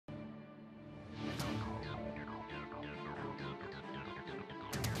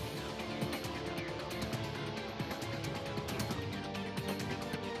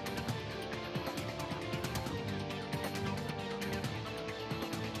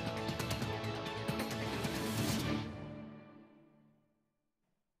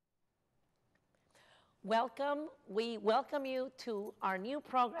Welcome. We welcome you to our new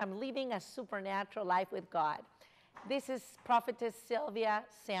program, Living a Supernatural Life with God. This is Prophetess Silvia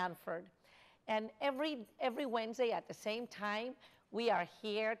Sanford. And every Wednesday at the same time, we are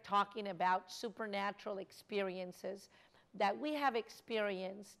here talking about supernatural experiences that we have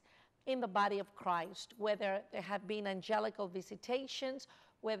experienced in the body of Christ, whether there have been angelical visitations,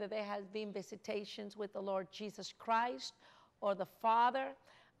 whether there has been visitations with the Lord Jesus Christ or the Father,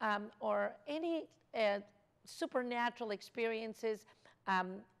 or any supernatural experiences,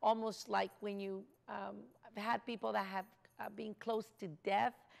 almost like when you have had people that have been close to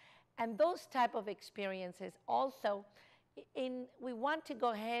death, and those type of experiences. Also, we want to go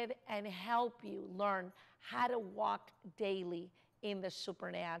ahead and help you learn how to walk daily in the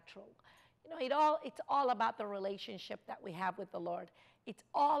supernatural. You know, it's all about the relationship that we have with the Lord. It's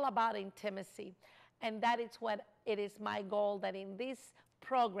all about intimacy, and that is what it is my goal, that in this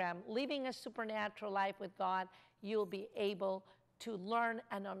program, Living a Supernatural Life with God, you'll be able to learn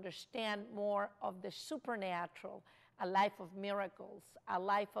and understand more of the supernatural, a life of miracles, a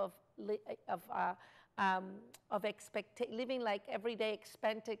life of living like every day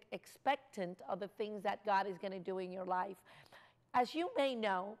expectant of the things that God is going to do in your life. As you may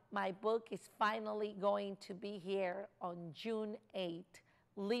know, my book is finally going to be here on June 8th,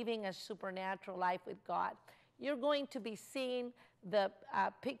 Living a Supernatural Life with God. You're going to be seeing the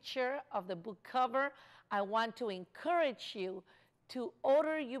picture of the book cover. I want to encourage you to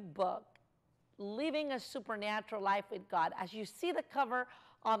order your book, Living a Supernatural Life with God. As you see the cover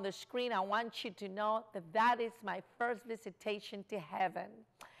on the screen, I want you to know that that is my first visitation to heaven.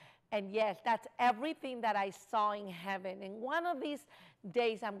 And yes, that's everything that I saw in heaven. And one of these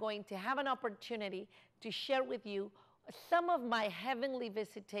days, I'm going to have an opportunity to share with you some of my heavenly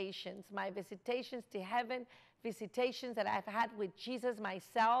visitations, my visitations to heaven, visitations that I've had with Jesus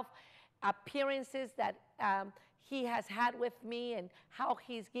myself, appearances that he has had with me, and how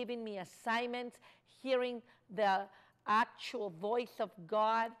he's giving me assignments, hearing the actual voice of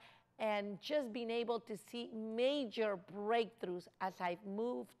God, and just being able to see major breakthroughs as I've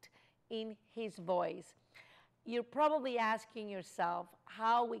moved in his voice. You're probably asking yourself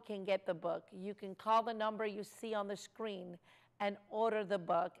how we can get the book. You can call the number you see on the screen and order the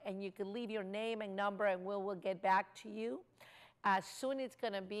book, and you can leave your name and number, and we will get back to you. Soon it's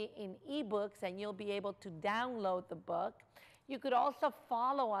going to be in ebooks, and you'll be able to download the book. You could also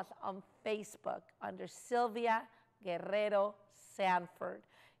follow us on Facebook under Silvia Guerrero Sanford.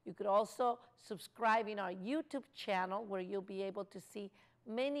 You could also subscribe in our YouTube channel, where you'll be able to see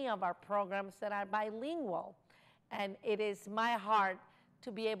many of our programs that are bilingual. And it is my heart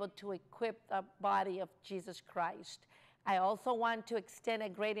to be able to equip the body of Jesus Christ. I also want to extend a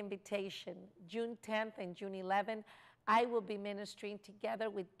great invitation. June 10th and June 11th, I will be ministering together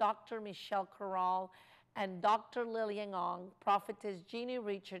with Dr. Michelle Corral and Dr. Lillian Ong, Prophetess Jeannie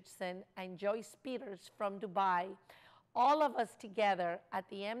Richardson, and Joyce Peters from Dubai. All of us together at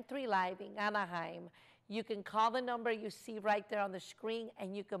the M3 Live in Anaheim. You can call the number you see right there on the screen,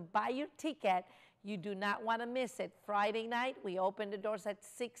 and you can buy your ticket. You do not want to miss it. Friday night, we open the doors at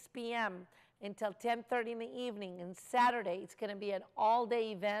 6 p.m. until 10:30 in the evening. And Saturday, it's going to be an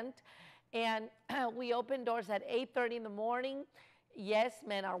all-day event. And we open doors at 8:30 in the morning. Yes,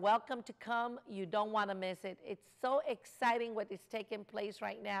 men are welcome to come. You don't want to miss it. It's so exciting what is taking place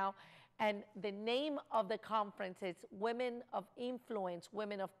right now. And the name of the conference is Women of Influence,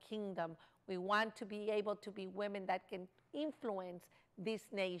 Women of Kingdom. We want to be able to be women that can influence this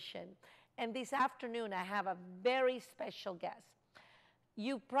nation. And this afternoon, I have a very special guest.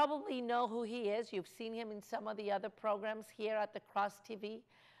 You probably know who he is. You've seen him in some of the other programs here at the Cross TV.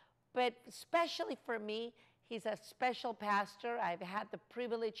 But especially for me, he's a special pastor. I've had the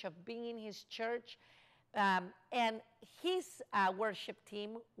privilege of being in his church. And his worship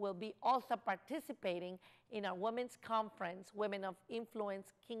team will be also participating in our women's conference, Women of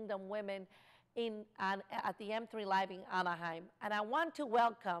Influence, Kingdom Women, at the M3 Live in Anaheim. And I want to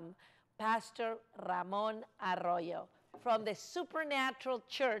welcome Pastor Ramon Arroyo from the Supernatural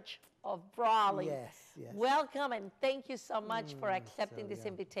Church of Brawley. Yes, yes. Welcome, and thank you so much for accepting this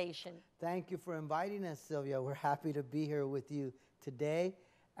invitation. Thank you for inviting us, Silvia. We're happy to be here with you today,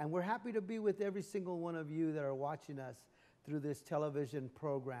 and we're happy to be with every single one of you that are watching us through this television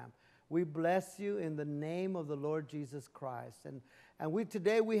program. We bless you in the name of the Lord Jesus Christ. And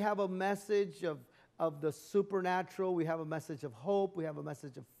today we have a message of the supernatural. We have a message of hope. We have a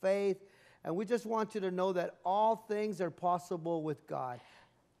message of faith. And we just want you to know that all things are possible with God.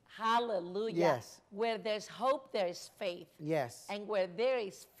 Hallelujah. Yes. Where there's hope, there is faith. Yes. And where there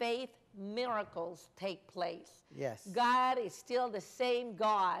is faith, miracles take place. Yes. God is still the same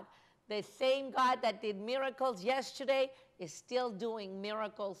God The same God that did miracles yesterday is still doing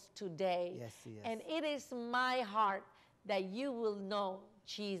miracles today. Yes, He is. And it is my heart that you will know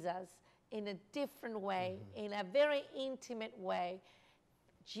Jesus in a different way, in a very intimate way.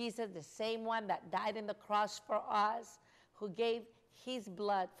 Jesus, the same one that died on the cross for us, who gave his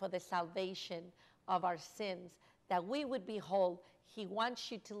blood for the salvation of our sins, that we would be whole. He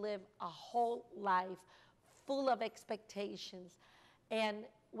wants you to live a whole life full of expectations. And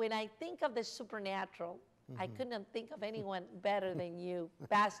when I think of the supernatural, I couldn't think of anyone better than you,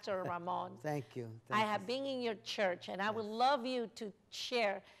 Pastor Ramon. Thank you. I have been in your church, and I would love you to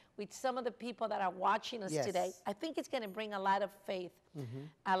share with some of the people that are watching us today. I think it's going to bring a lot of faith,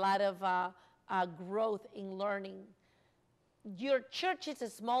 a lot of growth in learning. Your church is a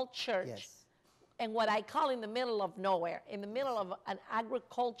small church. Yes. And what I call in the middle of nowhere, in the middle of an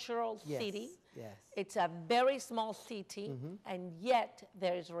agricultural city. Yes. It's a very small city, and yet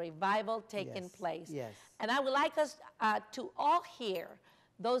there is revival taking place. Yes. And I would like us to all hear,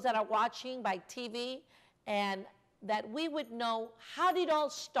 those that are watching by TV, and that we would know how did it all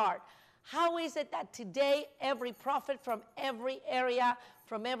start. How is it that today every prophet from every area,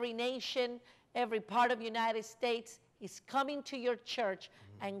 from every nation, every part of the United States is coming to your church,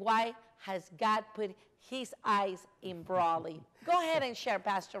 and why has God put his eyes in Brawley? Go ahead and share,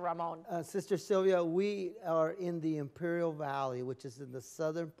 Pastor Ramon. Sister Silvia, we are in the Imperial Valley, which is in the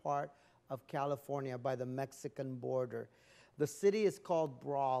southern part of California by the Mexican border. The city is called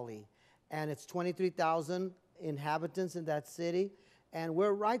Brawley, and it's 23,000 inhabitants in that city. And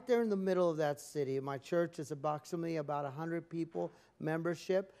we're right there in the middle of that city. My church is approximately about 100 people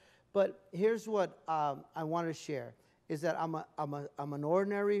membership. But here's what I want to share, is that I'm an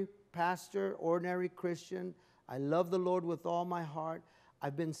ordinary pastor, ordinary Christian. I love the Lord with all my heart.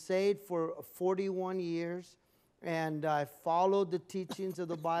 I've been saved for 41 years, and I followed the teachings of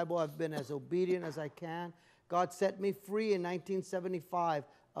the Bible. I've been as obedient as I can. God set me free in 1975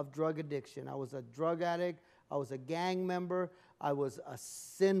 of drug addiction. I was a drug addict. I was a gang member. I was a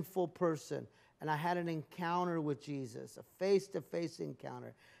sinful person. And I had an encounter with Jesus, a face-to-face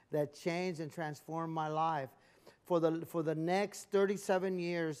encounter that changed and transformed my life. For the next 37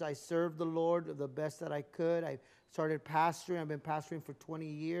 years, I served the Lord the best that I could. I started pastoring. I've been pastoring for 20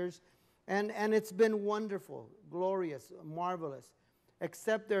 years. And it's been wonderful, glorious, marvelous.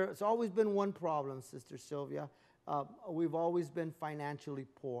 Except there's always been one problem, Sister Silvia. We've always been financially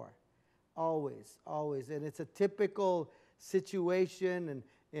poor. Always, always. And it's a typical situation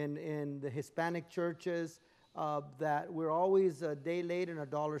in the Hispanic churches that we're always a day late and a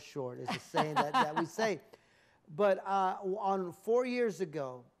dollar short, is the saying that we say. But on 4 years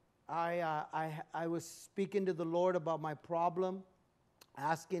ago, I was speaking to the Lord about my problem,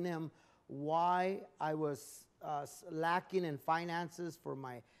 asking him why I was lacking in finances for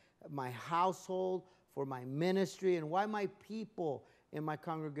my household, for my ministry, and why my people in my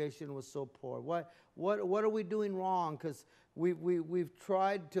congregation was so poor. What are we doing wrong? Because we've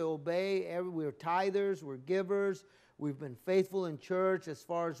tried to obey. We're tithers, we're givers, we've been faithful in church as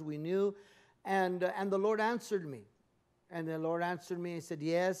far as we knew. And the Lord answered me. And the Lord answered me and said,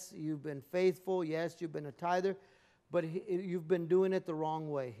 yes, you've been faithful. Yes, you've been a tither. But you've been doing it the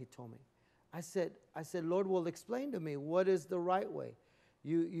wrong way, he told me. I said, Lord, well, explain to me, what is the right way?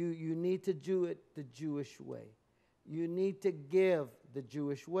 You need to do it the Jewish way. You need to give the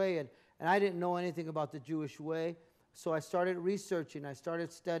Jewish way. And I didn't know anything about the Jewish way. So I started researching. I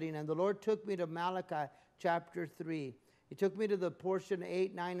started studying. And the Lord took me to Malachi chapter 3. He took me to the portion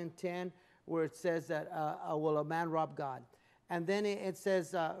 8, 9, and 10, where it says that, will a man rob God? And then it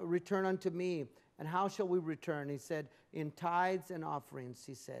says, return unto me. And how shall we return? He said, in tithes and offerings,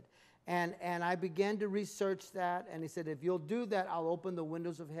 he said. And I began to research that. And he said, if you'll do that, I'll open the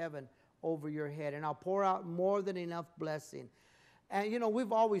windows of heaven over your head. And I'll pour out more than enough blessing. And, you know,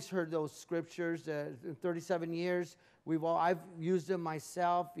 we've always heard those scriptures. In 37 years, I've used them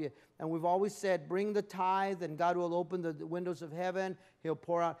myself. And we've always said, bring the tithe and God will open the windows of heaven. He'll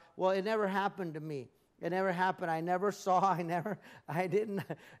pour out. Well, it never happened to me. It never happened. I never saw. I didn't.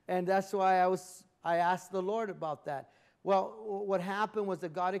 And that's why I asked the Lord about that. Well, what happened was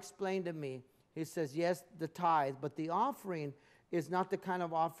that God explained to me. He says, yes, the tithe, but the offering is not the kind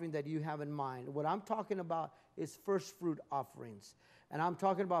of offering that you have in mind. What I'm talking about is first fruit offerings. And I'm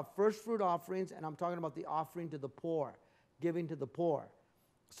talking about first fruit offerings, and I'm talking about the offering to the poor, giving to the poor.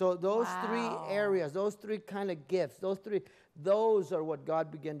 So those three areas, those three kind of gifts, those are what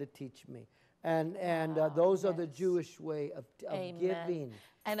God began to teach me. And those are the Jewish way of giving.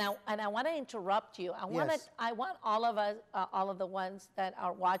 And I want to interrupt you. I want all of us, all of the ones that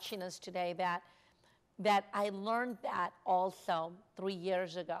are watching us today, that that I learned that also 3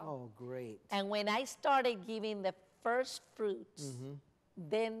 years ago. Oh, great. And when I started giving the first fruits,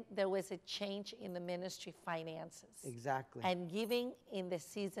 then there was a change in the ministry finances. Exactly. And giving in the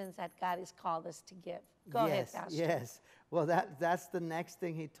seasons that God has called us to give. Go ahead, Pastor. Yes. Well, that's the next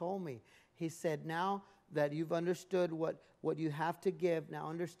thing he told me. He said, now that you've understood what you have to give, now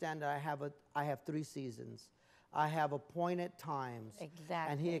understand that I have 3 seasons. I have appointed times.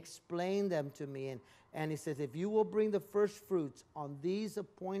 Exactly. And he explained them to me. And he says, if you will bring the first fruits on these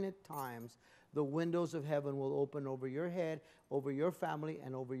appointed times, the windows of heaven will open over your head, over your family,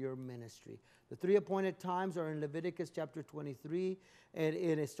 and over your ministry. The 3 appointed times are in Leviticus chapter 23. And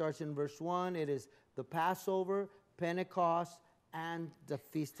it starts in verse 1. It is the Passover, Pentecost, and the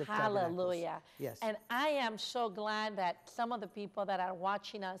Feast of Tabernacles. Hallelujah. Yes. And I am so glad that some of the people that are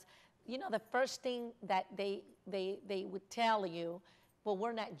watching us, you know, the first thing that they would tell you, well,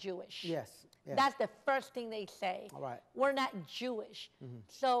 we're not Jewish. Yes. That's the first thing they say. All right. We're not Jewish.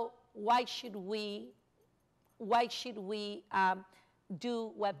 So why should we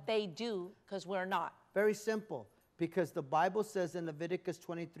do what they do? Because we're not. Very simple. Because the Bible says in Leviticus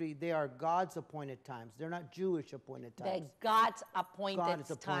 23, they are God's appointed times. They're not Jewish appointed times. They're God's appointed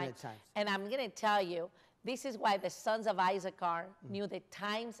God's appointed times. times. And I'm going to tell you, this is why the sons of Issachar knew the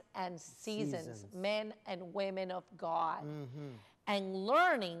times and seasons, men and women of God. And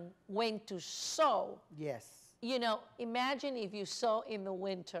learning when to sow. Yes. You know, imagine if you sow in the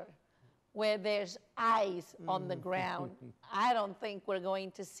winter where there's ice on the ground. I don't think we're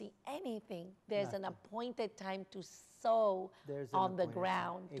going to see anything. There's an appointed time to sow on the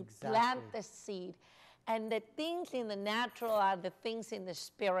ground, to plant the seed. And the things in the natural are the things in the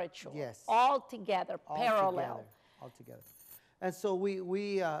spiritual. Yes. All together, parallel. All together. And so we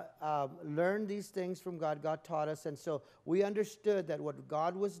learned these things from God. God taught us. And so we understood that what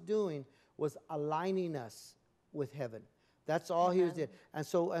God was doing was aligning us with heaven. That's all he was doing. And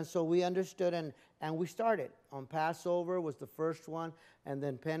so we understood and we started. On Passover was the first one, and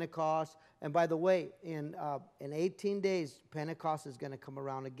then Pentecost. And by the way, in 18 days, Pentecost is going to come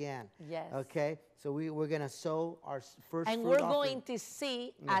around again. Yes. Okay? So we're going to sow our first and fruit we're offering. going to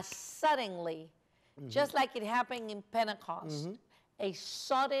see as suddenly, just like it happened in Pentecost, a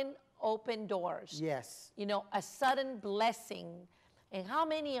sudden open doors. Yes. You know, a sudden blessing. And how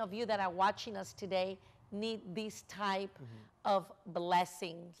many of you that are watching us today need this type of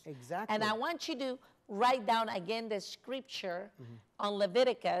blessings? Exactly. And I want you to write down again the scripture on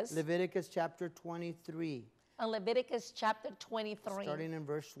Leviticus. Leviticus chapter 23. On Leviticus chapter 23. Starting in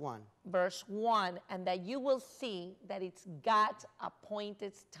verse 1. Verse 1. And that you will see that it's God's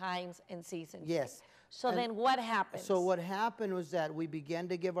appointed times and seasons. Yes. So and then what happens? So what happened was that we began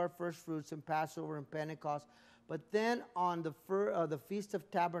to give our first fruits in Passover and Pentecost. But then on the Feast of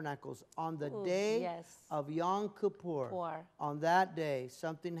Tabernacles, on the day of Yom Kippur, on that day,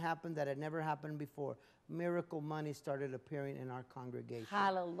 something happened that had never happened before. Miracle money started appearing in our congregation.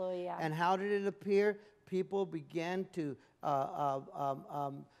 Hallelujah. And how did it appear? People began to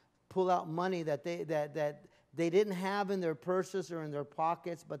pull out money that they didn't have in their purses or in their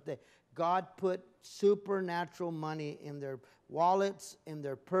pockets, but God put supernatural money in their wallets, in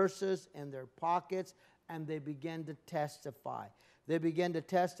their purses, in their pockets, and they began to testify. They began to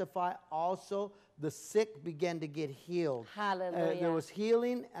testify. Also, the sick began to get healed. Hallelujah. There was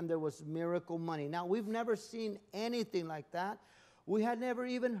healing and there was miracle money. Now, we've never seen anything like that. We had never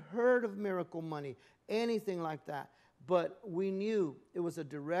even heard of miracle money, anything like that. But we knew it was a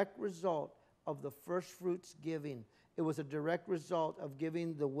direct result of the first fruits giving. It was a direct result of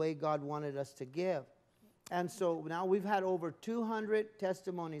giving the way God wanted us to give. And so now we've had over 200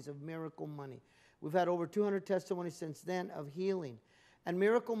 testimonies of miracle money. We've had over 200 testimonies since then of healing. And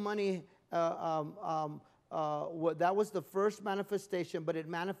miracle money, that was the first manifestation, but it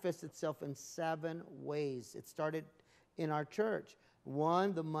manifests itself in 7 ways. It started in our church.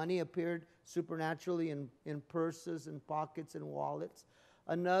 1, the money appeared supernaturally in purses and pockets and wallets.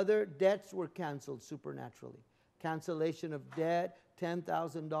 Another, debts were canceled supernaturally. Cancellation of debt, $10,000,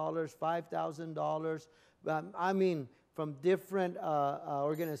 $5,000. I mean, from different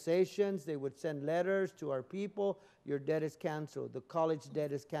organizations, they would send letters to our people. Your debt is canceled. The college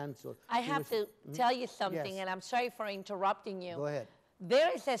debt is canceled. I have to tell you something, and I'm sorry for interrupting you. Go ahead.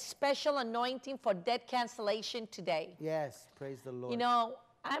 There is a special anointing for debt cancellation today. Yes, praise the Lord. You know,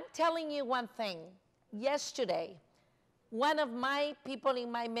 I'm telling you one thing. Yesterday, one of my people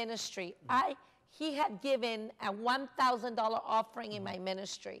in my ministry, he had given a $1,000 offering in my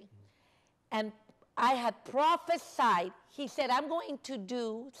ministry. And I had prophesied. He said, I'm going to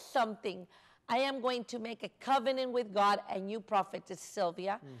do something. I am going to make a covenant with God and you, Prophetess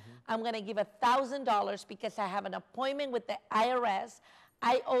Silvia. I'm going to give $1,000 because I have an appointment with the IRS.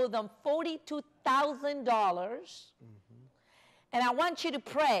 I owe them $42,000. And I want you to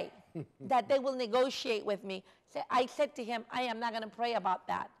pray that they will negotiate with me. So I said to him, I am not going to pray about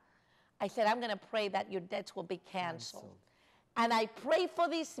that. I said, I'm going to pray that your debts will be canceled. And I prayed for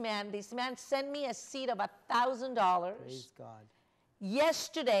this man. This man sent me a seed of $1,000. Praise God.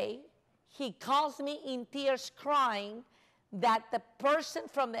 Yesterday, he calls me in tears crying that the person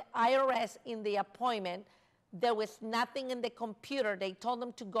from the IRS in the appointment, there was nothing in the computer. They told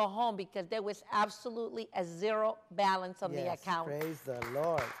him to go home because there was absolutely a zero balance on the account. Praise the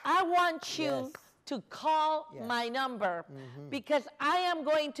Lord. I want you to call my number because I am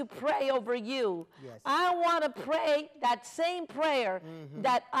going to pray over you. I want to pray that same prayer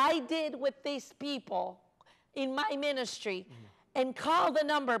that I did with these people in my ministry. And call the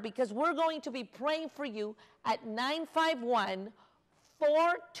number because we're going to be praying for you at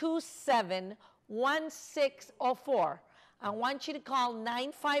 951-427-1604. I want you to call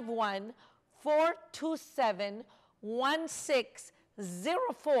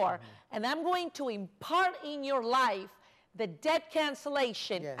 951-427-1604. And I'm going to impart in your life the debt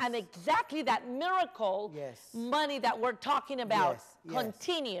cancellation and exactly that miracle money that we're talking about.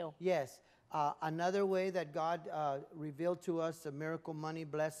 Continue. Another way that God revealed to us the miracle money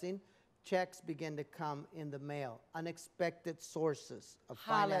blessing, checks begin to come in the mail. Unexpected sources of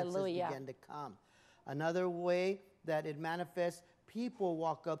finances begin to come. Another way that it manifests, people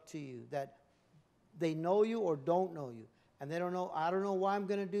walk up to you that they know you or don't know you. And they don't know, I don't know why I'm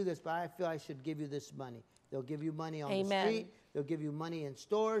going to do this, but I feel I should give you this money. They'll give you money on the street. They'll give you money in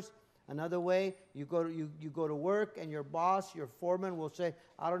stores. Another way, you go to work and your boss, your foreman will say,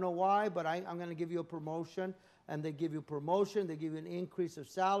 I don't know why, but I'm going to give you a promotion. And they give you promotion. They give you an increase of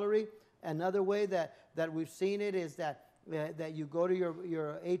salary. Another way that we've seen it is that you go to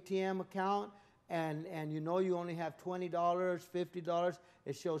your ATM account and you know you only have $20, $50.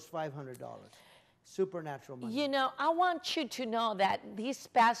 It shows $500. Supernatural money. You know, I want you to know that this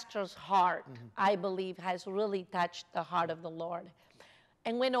pastor's heart, I believe, has really touched the heart of the Lord.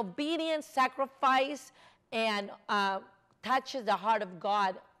 And when obedience, sacrifice, and touches the heart of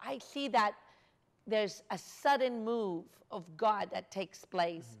God, I see that there's a sudden move of God that takes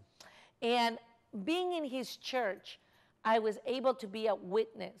place. And being in his church, I was able to be a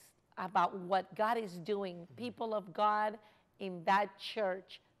witness about what God is doing. People of God, in that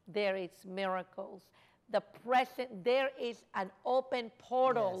church, there is miracles. There is an open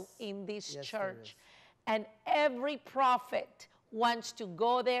portal in this church. And every prophet wants to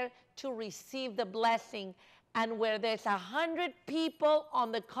go there to receive the blessing. And where there's 100 people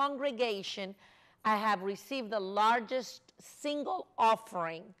on the congregation, I have received the largest single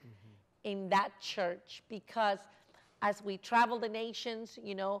offering in that church. Because as we travel the nations,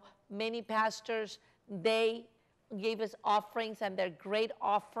 you know, many pastors, they gave us offerings, and they're great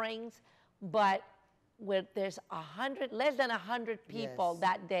offerings. But where there's less than 100 people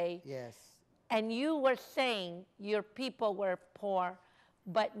that day, and you were saying your people were poor,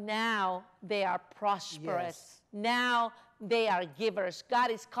 but now they are prosperous. Now they are givers. God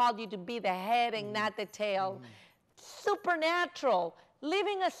has called you to be the head and not the tail. Supernatural.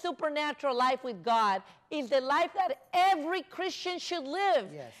 Living a supernatural life with God is the life that every Christian should live.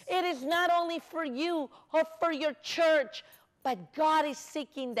 It is not only for you or for your church, but God is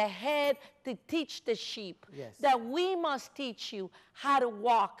seeking the head to teach the sheep. That we must teach you how to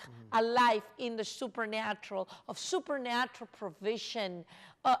walk a life in the supernatural, of supernatural provision.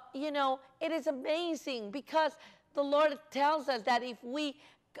 You know, it is amazing because the Lord tells us that if we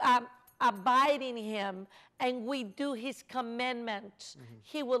abide in him and we do his commandments,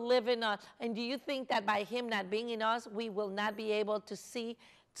 he will live in us. And do you think that by him not being in us, we will not be able to see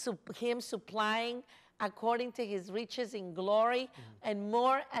him supplying according to his riches in glory and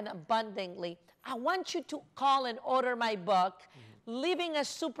more and abundantly? I want you to call and order my book, Living a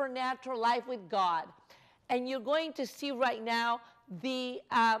Supernatural Life with God. And you're going to see right now the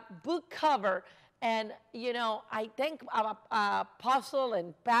book cover. And, you know, I thank Apostle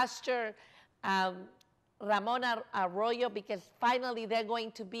and Pastor Ramon Arroyo, because finally they're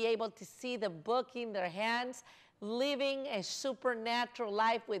going to be able to see the book in their hands, Living a Supernatural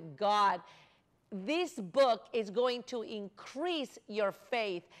Life with God. This book is going to increase your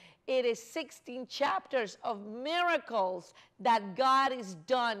faith. It is 16 chapters of miracles that God has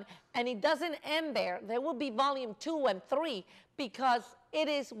done. And it doesn't end there. There will be volume 2 and 3, because it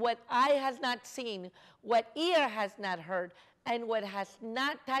is what eye has not seen, what ear has not heard, and what has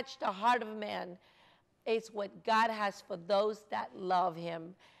not touched the heart of man is what God has for those that love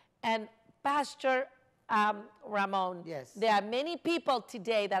him. And Pastor Ramon, Yes. there are many people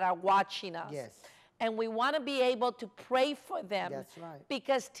today that are watching us. Yes. And we want to be able to pray for them. That's right.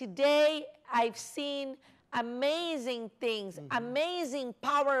 Because today I've seen amazing things, amazing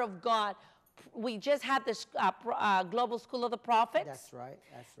power of God. We just had this Global School of the Prophets. That's right.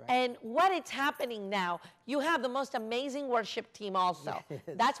 That's right. And what is happening now, you have the most amazing worship team also.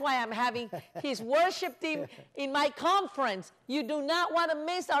 That's why I'm having his worship team in my conference. You do not want to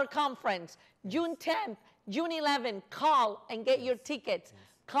miss our conference. June 10th, June 11th, call and get your tickets.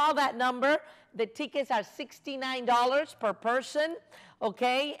 Call that number. The tickets are $69 per person,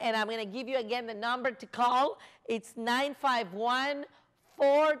 okay? And I'm going to give you again the number to call. It's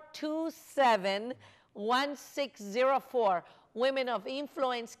 951-427-1604. Women of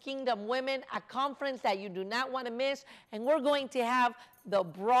Influence, Kingdom Women, a conference that you do not want to miss. And we're going to have the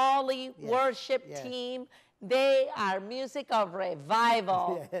Brawley worship team. They are music of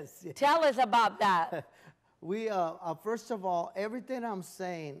revival. Yes. Tell us about that. We first of all, everything I'm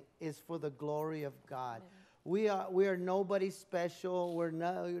saying is for the glory of God. We are nobody special. We're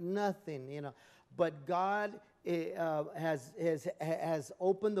nothing, you know. But God has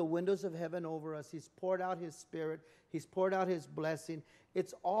opened the windows of heaven over us. He's poured out His Spirit. He's poured out His blessing.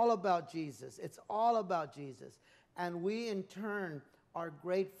 It's all about Jesus. It's all about Jesus. And we in turn are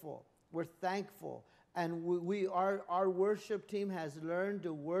grateful. We're thankful. And our worship team has learned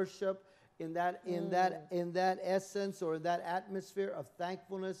to worship in that essence or that atmosphere of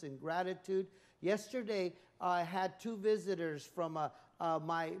thankfulness and gratitude. Yesterday, I had two visitors from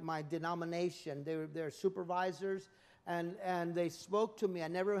my denomination. They're supervisors, and they spoke to me. I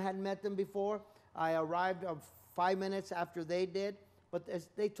never had met them before. I arrived 5 minutes after they did, but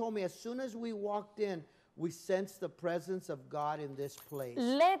they told me as soon as we walked in, we sensed the presence of God in this place.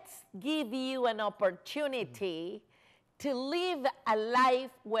 Let's give you an opportunity to live a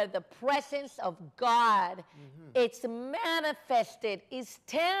life where the presence of God, it's manifested, is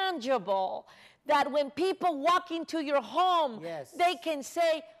tangible, that when people walk into your home, they can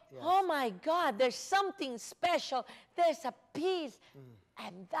say, oh my God, there's something special, there's a peace,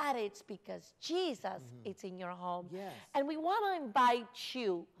 and that it's because Jesus is in your home. And we want to invite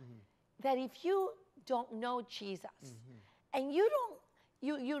you that if you don't know Jesus, and you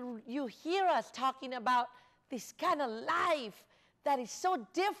hear us talking about this kind of life that is so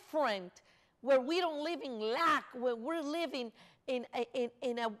different, where we don't live in lack, where we're living in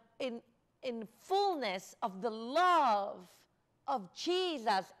fullness of the love of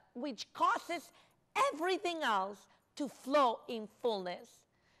Jesus, which causes everything else to flow in fullness.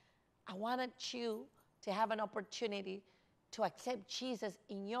 I wanted you to have an opportunity to accept Jesus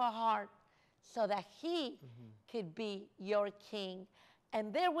in your heart so that He could be your King.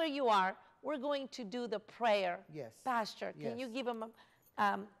 And there where you are, we're going to do the prayer. Yes. Pastor, can you give them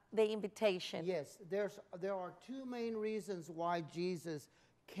the invitation? Yes. There are two main reasons why Jesus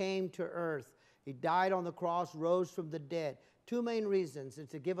came to earth. He died on the cross, rose from the dead. Two main reasons, and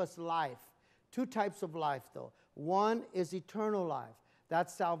to give us life. Two types of life, though. One is eternal life.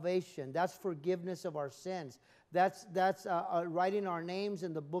 That's salvation. That's forgiveness of our sins. That's writing our names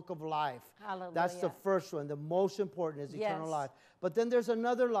in the book of life. Hallelujah. That's the first one. The most important is eternal life. But then there's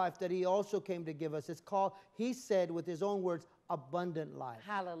another life that He also came to give us. It's called, He said with His own words, abundant life.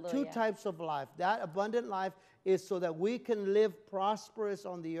 Hallelujah. Two types of life. That abundant life is so that we can live prosperous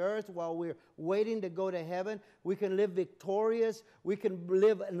on the earth while we're waiting to go to heaven. We can live victorious. We can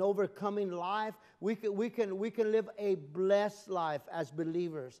live an overcoming life. We can live a blessed life as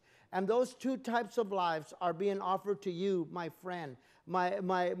believers. And those two types of lives are being offered to you, my friend,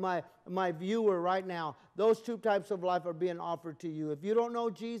 my viewer right now. Those two types of life are being offered to you. If you don't know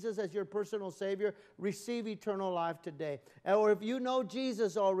Jesus as your personal Savior, receive eternal life today. Or if you know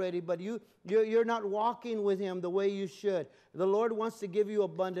Jesus already, but you're not walking with Him the way you should, the Lord wants to give you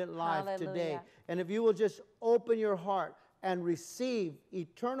abundant life today. And if you will just open your heart and receive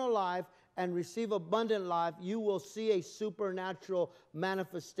eternal life and receive abundant life, you will see a supernatural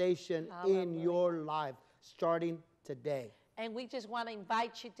manifestation in your life starting today. And we just want to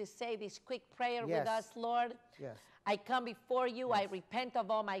invite you to say this quick prayer with us, Lord. Yes. I come before you. I repent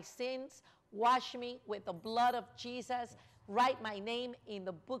of all my sins. Wash me with the blood of Jesus. Write my name in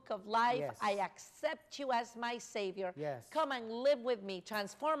the book of life. I accept you as my Savior. Come and live with me.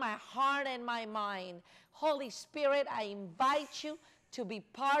 Transform my heart and my mind. Holy Spirit, I invite you to be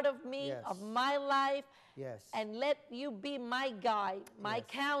part of me, of my life. And let you be my guide, my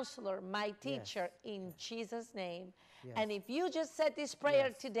counselor, my teacher, in Jesus' name. And if you just said this prayer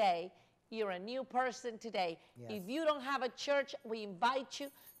today, you're a new person today. If you don't have a church, we invite you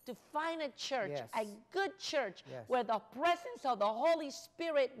to find a church, Yes. a good church, Yes. where the presence of the Holy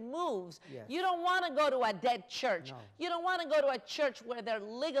Spirit moves. Yes. You don't want to go to a dead church. No. You don't want to go to a church where there's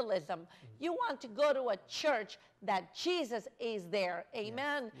legalism. You want to go to a church that Jesus is there.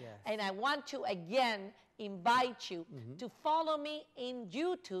 Amen. Yes. And I want to again invite you to follow me in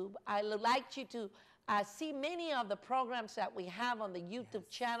YouTube. I would like you to see many of the programs that we have on the YouTube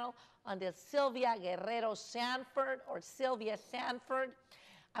channel under Silvia Guerrero Sanford or Sylvia Sanford.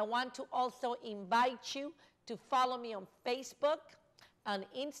 I want to also invite you to follow me on Facebook, on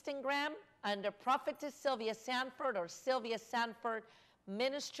Instagram, under Prophetess Silvia Sanford or Sylvia Sanford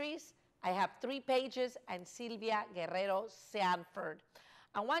Ministries. I have 3 pages, and Silvia Guerrero Sanford.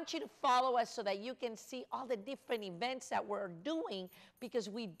 I want you to follow us so that you can see all the different events that we're doing, because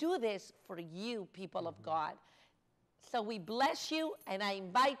we do this for you, people of God. So we bless you, and I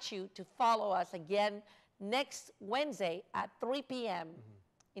invite you to follow us again next Wednesday at 3 p.m.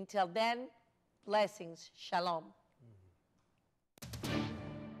 Until then, blessings. Shalom.